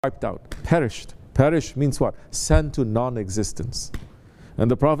wiped out, perished. Perish means what? Sent to non-existence.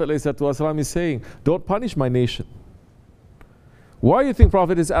 And the Prophet ﷺ is saying, don't punish my nation. Why do you think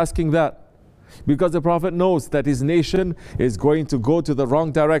Prophet is asking that? Because the Prophet knows that his nation is going to go to the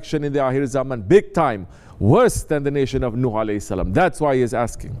wrong direction in the Akhir Zaman, big time, worse than the nation of Nuh alayhi salam. That's why he is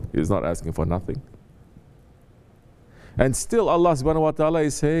asking. He is not asking for nothing. And still Allah subhanahu wa ta'ala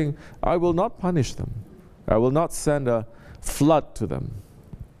is saying, I will not punish them. I will not send a flood to them.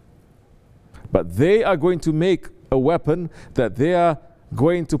 But they are going to make a weapon that they are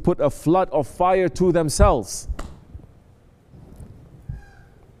going to put a flood of fire to themselves.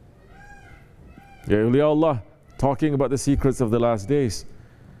 Ya awliya, talking about the secrets of the last days,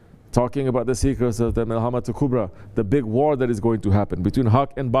 talking about the secrets of the Milhamatul Kubra, the big war that is going to happen between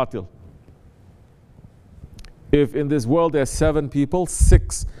Haqq and Batil. If in this world there are 7 people,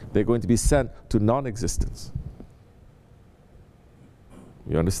 6, they're going to be sent to non-existence.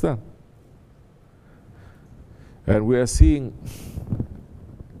 You understand? And we are seeing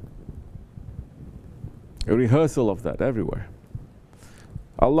a rehearsal of that everywhere.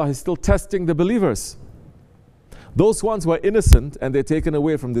 Allah is still testing the believers. Those ones who are innocent and they're taken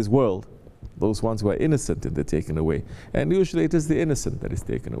away from this world. Those ones who are innocent and they're taken away. And usually it is the innocent that is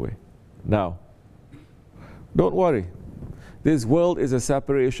taken away. Now, don't worry. This world is a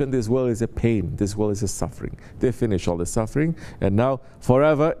separation. This world is a pain. This world is a suffering. They finish all the suffering. And now,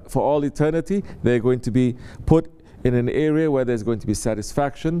 forever, for all eternity, they're going to be put in an area where there's going to be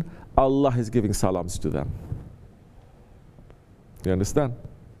satisfaction. Allah is giving salams to them. You understand?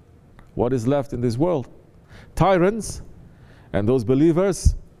 What is left in this world? Tyrants and those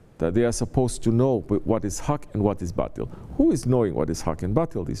believers that they are supposed to know what is Haqq and what is Batil. Who is knowing what is Haqq and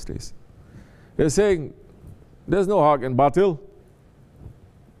Batil these days? They're saying, there's no Haqq and Batil.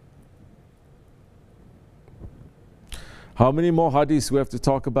 How many more hadiths we have to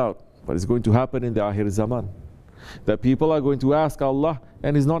talk about? What is going to happen in the Akhir Zaman? That people are going to ask Allah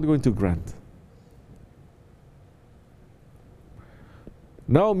and He's not going to grant.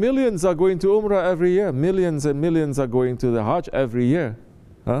 Now millions are going to Umrah every year. Millions and millions are going to the Hajj every year.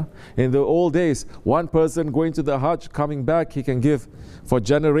 In the old days, one person going to the Hajj, coming back, he can give for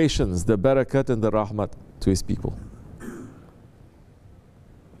generations the barakat and the rahmat to his people.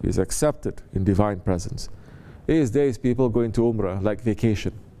 He is accepted in divine presence. These days, people going to Umrah like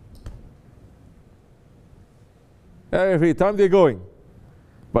vacation. Every time they're going.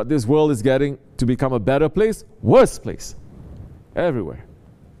 But this world is getting to become a better place, worse place. Everywhere.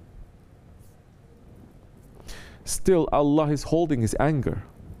 Still, Allah is holding His anger.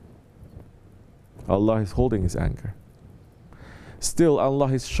 Allah is holding His anger. Still, Allah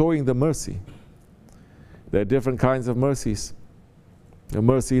is showing the mercy. There are different kinds of mercies. The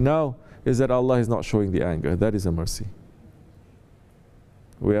mercy now is that Allah is not showing the anger. That is a mercy.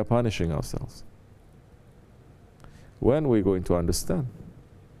 We are punishing ourselves. When are we going to understand?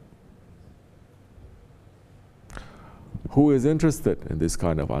 Who is interested in this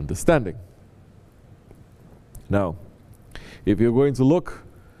kind of understanding? Now, if you're going to look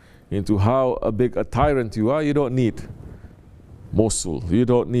into how big a tyrant you are, you don't need Mosul, you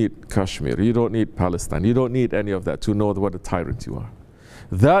don't need Kashmir, you don't need Palestine, you don't need any of that to know what a tyrant you are.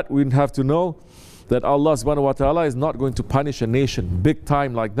 That we have to know that Allah subhanahu wa ta'ala is not going to punish a nation big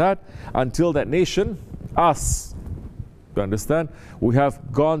time like that until that nation, us, you understand? We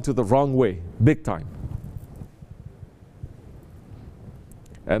have gone to the wrong way, big time.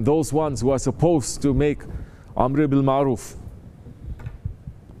 And those ones who are supposed to make Amr bil Ma'ruf,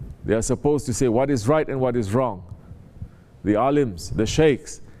 they are supposed to say what is right and what is wrong. The alims, the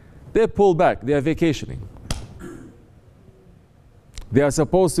sheikhs, they pull back, they are vacationing. They are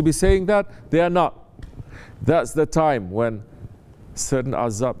supposed to be saying that, they are not. That's the time when certain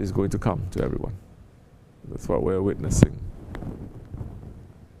azab is going to come to everyone. That's what we're witnessing.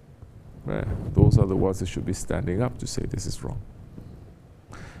 Those are the ones that should be standing up to say this is wrong.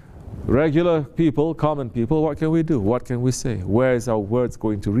 Regular people, common people, what can we do? What can we say? Where is our words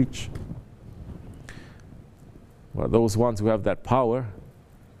going to reach? Well, those ones who have that power,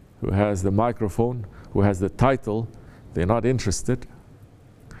 who has the microphone, who has the title, they're not interested.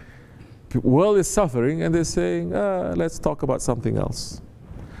 World is suffering and they're saying, let's talk about something else.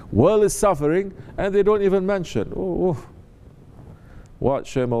 World is suffering and they don't even mention what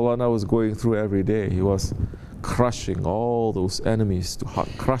Shaykh Maulana was going through every day. He was crushing all those enemies to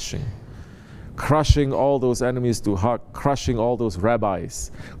Haqq, crushing all those enemies to Haqq, crushing all those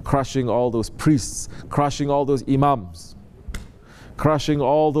rabbis, crushing all those priests, crushing all those imams, crushing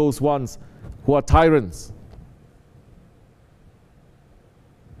all those ones who are tyrants.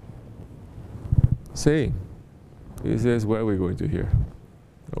 Saying, he says, where are we going to hear?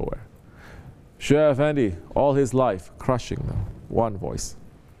 Sheikh Effendi, all his life, crushing them. One voice.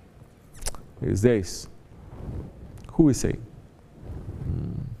 These days, who is saying?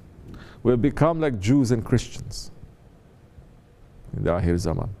 We've become like Jews and Christians in the Akhir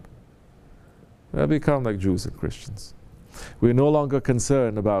Zaman. We've become like Jews and Christians. We're no longer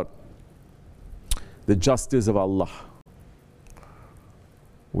concerned about the justice of Allah.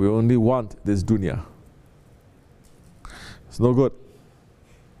 We only want this dunya. It's no good.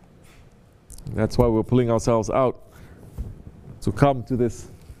 That's why we're pulling ourselves out to come to this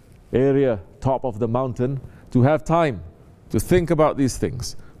area, top of the mountain, to have time to think about these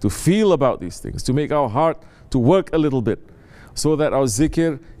things, to feel about these things, to make our heart to work a little bit, so that our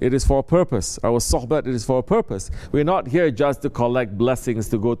zikr, it is for a purpose. Our sohbet, it is for a purpose. We're not here just to collect blessings,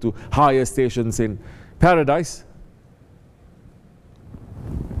 to go to higher stations in paradise.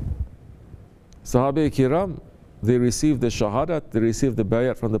 Sahaba-i-Kiram, they received the shahadat, they received the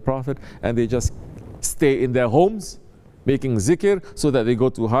bayat from the Prophet, and they just stay in their homes, making zikr, so that they go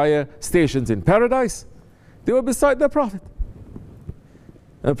to higher stations in paradise. They were beside the Prophet.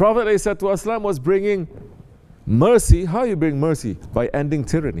 And the Prophet ﷺ was bringing mercy. How you bring mercy? By ending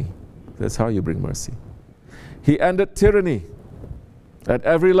tyranny. That's how you bring mercy. He ended tyranny at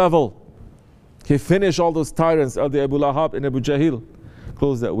every level. He finished all those tyrants, Abu Lahab and Abu Jahil.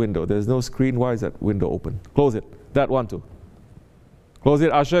 Close that window. There's no screen. Why is that window open? Close it. That one too. Close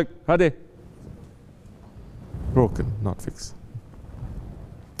it, Ashik. Hadi. Broken, not fixed.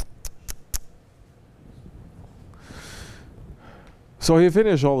 So he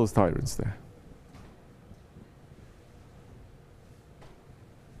finished all those tyrants there.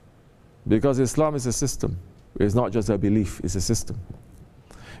 Because Islam is a system. It's not just a belief, it's a system.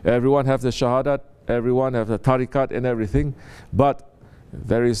 Everyone has the shahadat, everyone has the tariqat and everything, but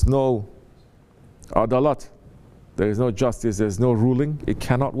there is no adalat, there is no justice, there is no ruling. It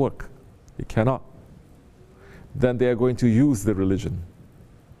cannot work. It cannot. Then they are going to use the religion,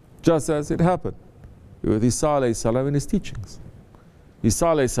 just as it happened with Isa alayhi salam in his teachings. Isa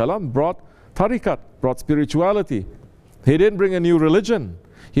alayhi salam brought tariqat, brought spirituality. He didn't bring a new religion.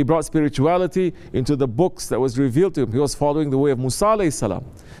 He brought spirituality into the books that was revealed to him. He was following the way of Musa alayhi salam.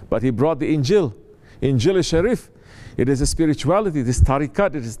 But he brought the Injil. Injil is Sharif. It is a spirituality, this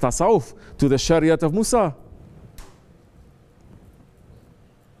tariqat, it is tasawwuf to the Shariat of Musa.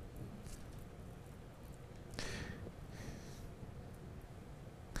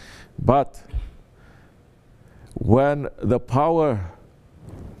 But when the power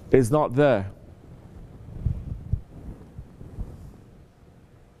is not there,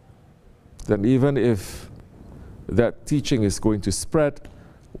 then even if that teaching is going to spread,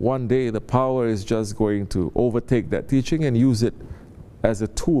 one day the power is just going to overtake that teaching and use it as a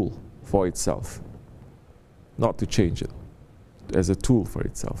tool for itself, not to change it, as a tool for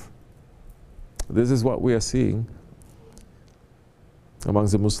itself. This is what we are seeing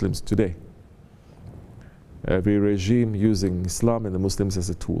amongst the Muslims today. Every regime using Islam and the Muslims as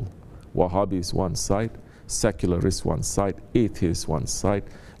a tool. Wahhabis one side, secularists one side, atheists one side,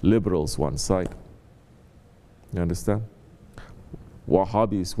 liberals one side. You understand?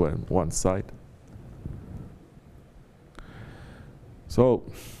 Wahhabis one side. So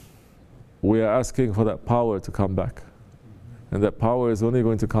we are asking for that power to come back. And that power is only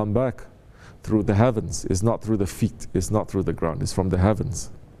going to come back through the heavens. It's not through the feet, it's not through the ground, it's from the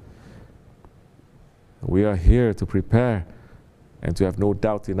heavens. We are here to prepare and to have no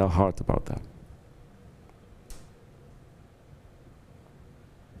doubt in our heart about that.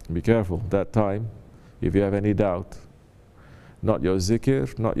 Be careful, that time, if you have any doubt, not your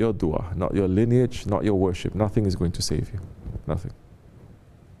zikr, not your dua, not your lineage, not your worship, nothing is going to save you. Nothing.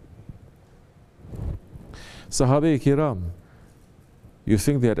 Sahaba-i-Kiram, you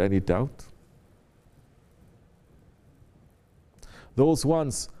think they had any doubt? Those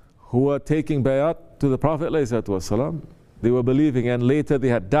ones who were taking bayat to the Prophet ﷺ, they were believing, and later they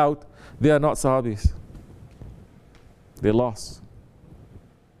had doubt, they are not Sahabis. They lost.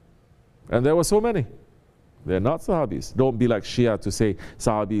 And there were so many. They're not Sahabis. Don't be like Shia to say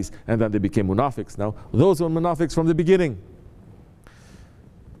Sahabis and then they became munafiqs now. Those were munafiqs from the beginning.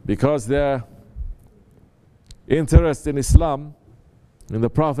 Because their interest in Islam, in the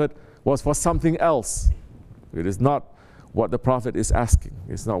Prophet, was for something else. It is not what the Prophet is asking.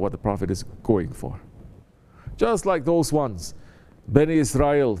 It's not what the Prophet is going for. Just like those ones, Bani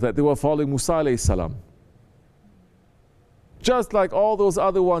Israel, that they were following Musa alayhi salam. Just like all those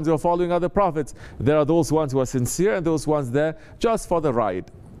other ones who are following other prophets, there are those ones who are sincere and those ones there just for the ride.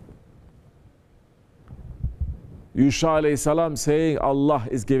 Yusha alayhi salam saying, Allah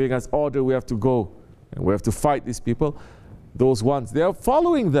is giving us order, we have to go and we have to fight these people. Those ones, they are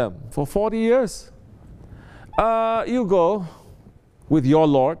following them for 40 years. You go with your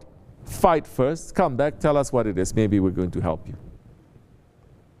Lord, fight first, come back, tell us what it is. Maybe we're going to help you.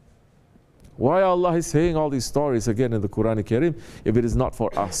 Why Allah is saying all these stories again in the Quran I-Kerim if it is not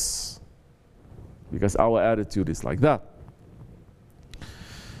for us? Because our attitude is like that.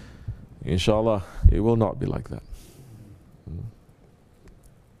 Inshallah, it will not be like that.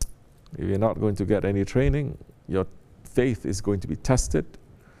 If you're not going to get any training, your faith is going to be tested.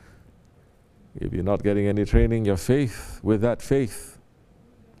 If you're not getting any training, your faith, without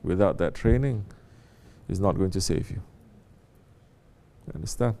that training, is not going to save you. You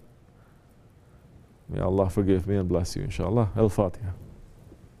understand? May Allah forgive me and bless you, inshallah. Al-Fatiha.